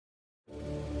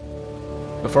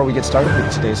Before we get started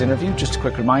with today's interview, just a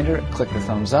quick reminder, click the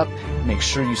thumbs up, make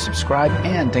sure you subscribe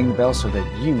and ding the bell so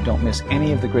that you don't miss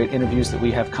any of the great interviews that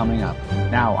we have coming up.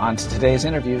 Now, on to today's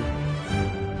interview.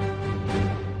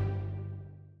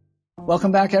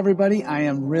 Welcome back, everybody. I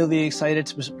am really excited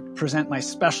to present my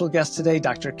special guest today,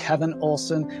 Dr. Kevin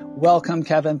Olson. Welcome,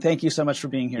 Kevin. Thank you so much for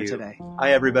being here today.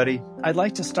 Hi, everybody. I'd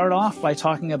like to start off by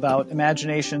talking about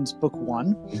Imaginations Book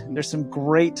 1. There's some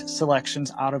great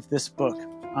selections out of this book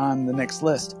on the next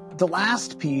list. The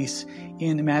last piece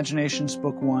in Imaginations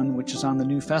Book 1, which is on the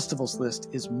new festivals list,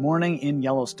 is Morning in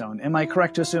Yellowstone. Am I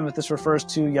correct to assume that this refers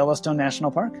to Yellowstone National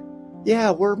Park?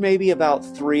 Yeah, we're maybe about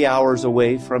 3 hours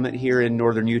away from it here in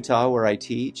northern Utah where I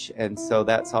teach, and so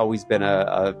that's always been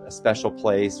a special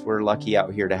place. We're lucky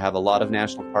out here to have a lot of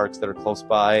national parks that are close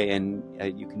by, and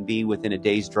you can be within a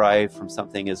day's drive from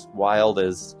something as wild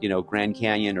as, Grand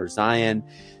Canyon or Zion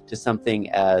to something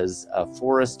as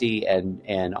foresty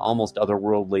and almost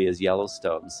otherworldly as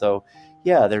Yellowstone. So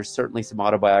yeah, there's certainly some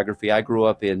autobiography. I grew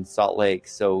up in Salt Lake,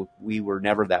 so we were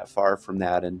never that far from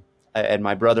that, and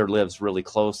my brother lives really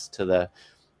close to the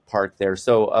park there.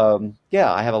 So,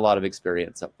 yeah, I have a lot of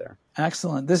experience up there.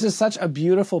 Excellent. This is such a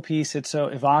beautiful piece. It's so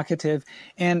evocative.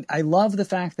 And I love the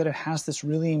fact that it has this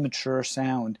really mature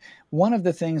sound. One of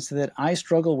the things that I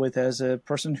struggle with as a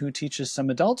person who teaches some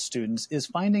adult students is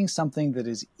finding something that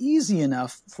is easy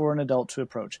enough for an adult to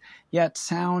approach, yet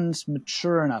sounds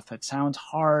mature enough. It sounds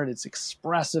hard. It's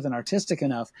expressive and artistic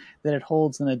enough that it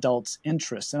holds an adult's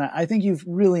interest. And I think you've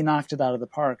really knocked it out of the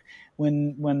park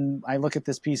when I look at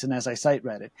this piece and as I sight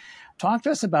read it. Talk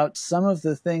to us about some of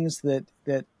the things that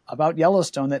about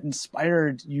Yellowstone that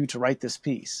inspired you to write this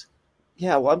piece.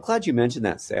 Yeah, well, I'm glad you mentioned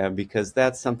that, Sam, because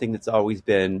that's something that's always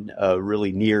been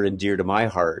really near and dear to my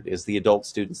heart, is the adult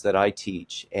students that I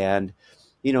teach. And,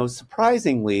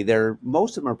 surprisingly,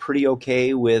 most of them are pretty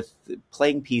okay with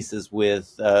playing pieces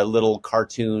with little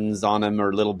cartoons on them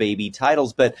or little baby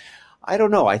titles. But I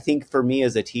don't know. I think for me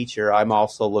as a teacher, I'm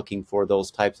also looking for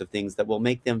those types of things that will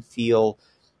make them feel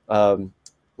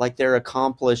like they're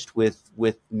accomplished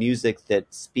with music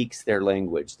that speaks their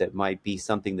language, that might be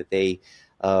something that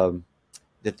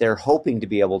that they're hoping to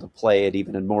be able to play at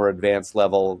even a more advanced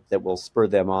level that will spur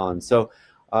them on. So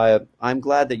I'm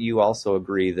glad that you also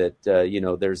agree that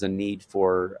there's a need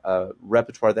for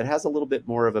repertoire that has a little bit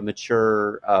more of a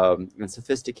mature and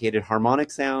sophisticated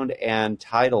harmonic sound, and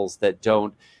titles that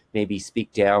don't maybe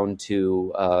speak down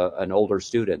to an older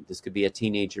student. This could be a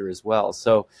teenager as well.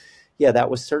 So yeah,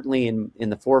 that was certainly in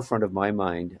the forefront of my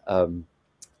mind.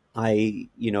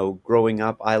 Growing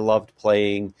up, I loved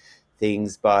playing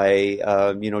things by,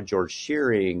 George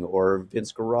Shearing or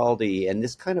Vince Guaraldi, and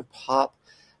this kind of pop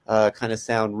kind of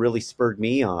sound really spurred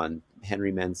me on,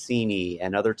 Henry Mancini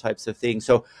and other types of things.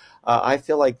 So I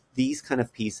feel like these kind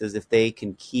of pieces, if they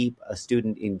can keep a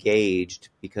student engaged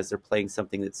because they're playing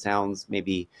something that sounds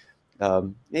maybe a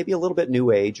little bit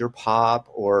new age or pop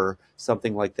or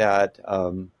something like that,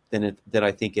 then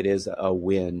I think it is a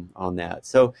win on that.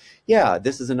 So yeah,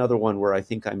 this is another one where I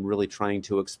think I'm really trying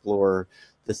to explore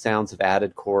the sounds of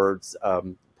added chords,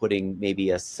 putting maybe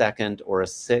a second or a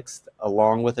sixth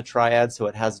along with a triad, so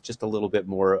it has just a little bit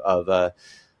more of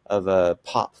a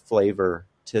pop flavor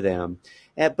to them.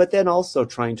 But then also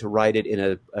trying to write it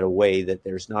in a way that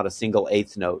there's not a single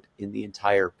eighth note in the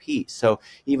entire piece. So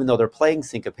even though they're playing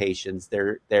syncopations,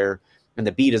 and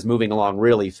the beat is moving along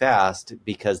really fast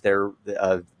because there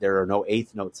are no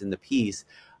eighth notes in the piece.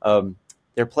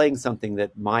 They're playing something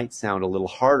that might sound a little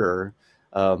harder,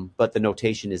 but the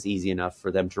notation is easy enough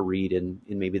for them to read in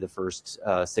maybe the first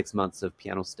 6 months of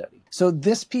piano study. So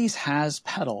this piece has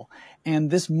pedal,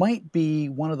 and this might be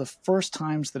one of the first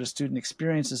times that a student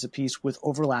experiences a piece with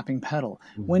overlapping pedal.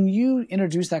 Mm-hmm. When you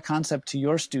introduce that concept to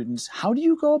your students, how do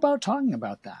you go about talking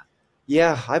about that?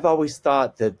 Yeah, I've always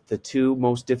thought that the two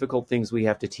most difficult things we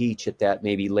have to teach at that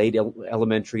maybe late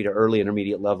elementary to early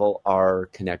intermediate level are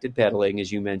connected pedaling, as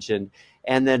you mentioned,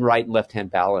 and then right and left hand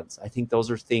balance. I think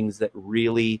those are things that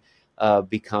really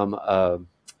become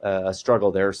a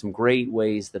struggle. There are some great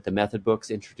ways that the method books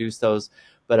introduce those,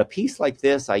 but a piece like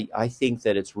this, I think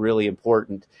that it's really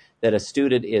important that a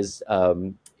student is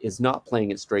not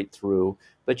playing it straight through,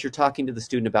 but you're talking to the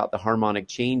student about the harmonic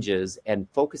changes and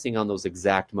focusing on those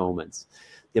exact moments,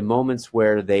 the moments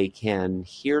where they can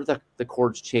hear the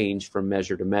chords change from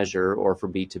measure to measure or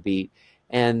from beat to beat,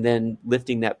 and then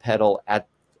lifting that pedal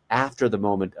after the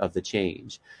moment of the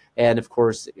change. And of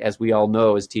course, as we all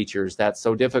know as teachers, that's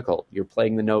so difficult. You're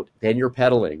playing the note, then you're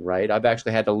pedaling, right? I've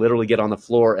actually had to literally get on the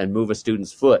floor and move a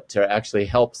student's foot to actually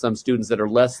help some students that are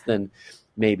less than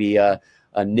maybe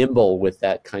nimble with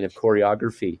that kind of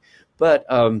choreography. But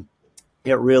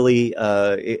it really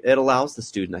it allows the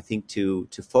student, I think, to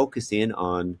focus in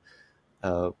on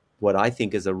what I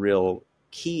think is a real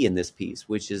key in this piece,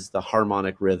 which is the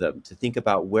harmonic rhythm, to think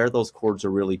about where those chords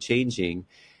are really changing,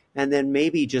 and then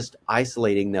maybe just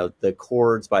isolating the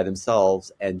chords by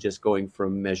themselves and just going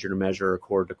from measure to measure or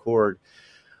chord to chord.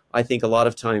 I think a lot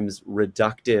of times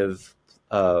reductive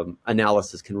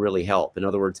analysis can really help. In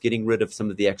other words, getting rid of some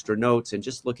of the extra notes and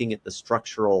just looking at the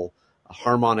structural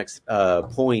harmonics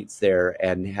points there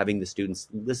and having the students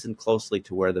listen closely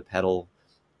to where the pedal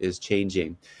is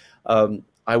changing.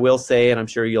 I will say, and I'm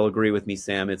sure you'll agree with me,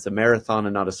 Sam, it's a marathon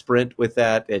and not a sprint with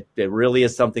that. It really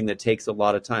is something that takes a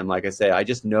lot of time. Like I say, I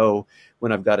just know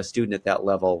when I've got a student at that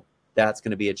level, that's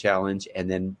going to be a challenge. And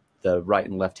then the right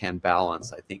and left hand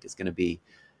balance, I think, is going to be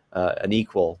an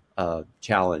equal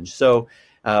challenge. So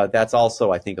that's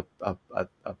also, I think,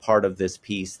 a part of this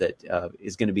piece that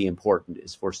is going to be important,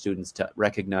 is for students to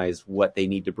recognize what they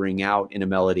need to bring out in a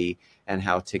melody and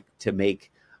how to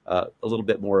make a little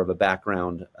bit more of a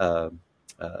background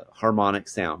harmonic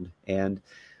sound. And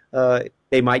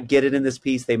they might get it in this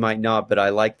piece, they might not, but I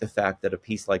like the fact that a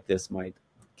piece like this might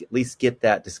at least get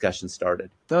that discussion started.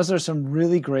 Those are some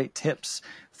really great tips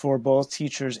for both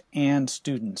teachers and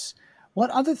students.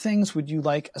 What other things would you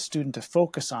like a student to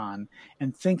focus on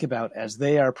and think about as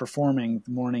they are performing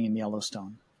The Morning in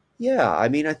Yellowstone? Yeah, I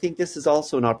mean, I think this is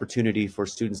also an opportunity for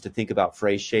students to think about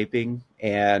phrase shaping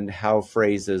and how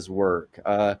phrases work.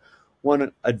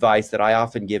 One advice that I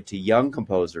often give to young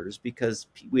composers, because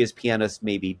we as pianists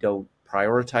maybe don't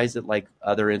prioritize it like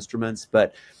other instruments,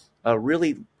 but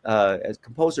really as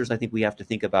composers, I think we have to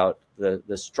think about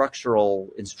the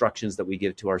structural instructions that we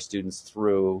give to our students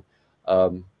through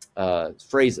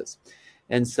phrases.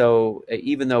 And so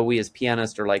even though we as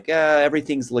pianists are like,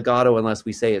 everything's legato unless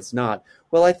we say it's not,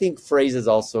 well, I think phrases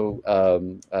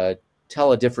also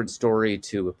tell a different story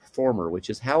to a performer, which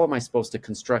is, how am I supposed to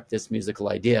construct this musical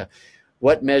idea?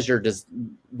 What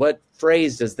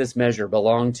phrase does this measure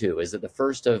belong to? Is it the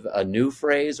first of a new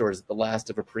phrase, or is it the last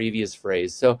of a previous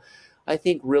phrase? So I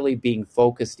think really being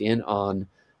focused in on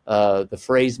the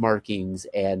phrase markings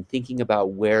and thinking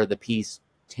about where the piece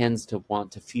tends to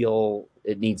want to feel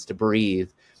it needs to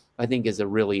breathe, I think is a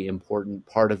really important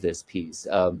part of this piece.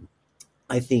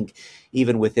 I think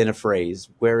even within a phrase,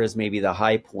 where is maybe the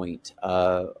high point,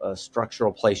 a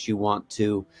structural place you want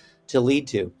to lead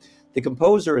to? The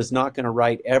composer is not going to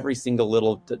write every single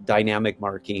little dynamic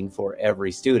marking for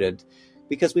every student,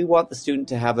 because we want the student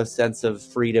to have a sense of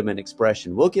freedom and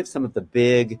expression. We'll give some of the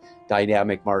big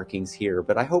dynamic markings here,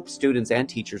 but I hope students and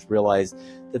teachers realize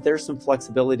that there's some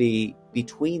flexibility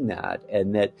between that,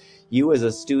 and that you as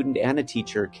a student and a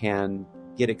teacher can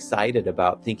get excited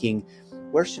about thinking,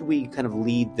 where should we kind of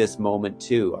lead this moment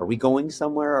to? Are we going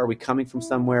somewhere? Are we coming from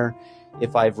somewhere?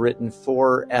 If I've written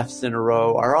 4 Fs in a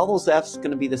row, are all those Fs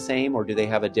going to be the same, or do they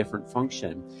have a different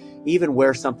function? Even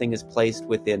where something is placed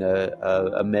within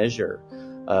a measure,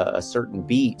 a certain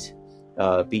beat,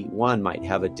 beat 1 might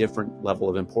have a different level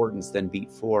of importance than beat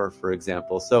 4, for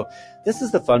example. So this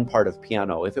is the fun part of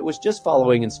piano. If it was just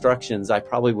following instructions, I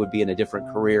probably would be in a different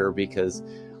career, because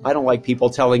I don't like people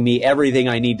telling me everything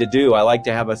I need to do. I like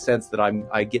to have a sense that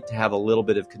I get to have a little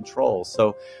bit of control.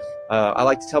 So I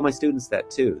like to tell my students that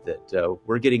too, that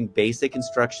we're getting basic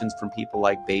instructions from people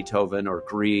like Beethoven or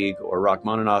Grieg or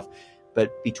Rachmaninoff,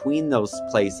 but between those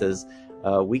places,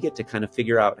 we get to kind of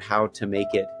figure out how to make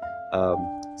it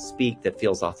speak that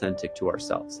feels authentic to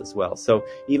ourselves as well. So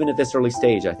even at this early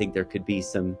stage, I think there could be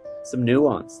some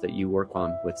nuance that you work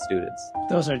on with students.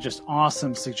 Those are just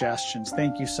awesome suggestions.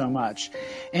 Thank you so much.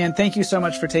 And thank you so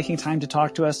much for taking time to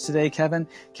talk to us today, Kevin.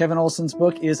 Kevin Olson's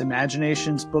book is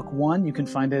Imaginations Book 1. You can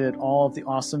find it at all of the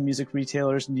awesome music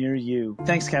retailers near you.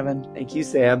 Thanks, Kevin. Thank you,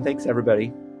 Sam. Thanks,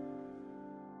 everybody.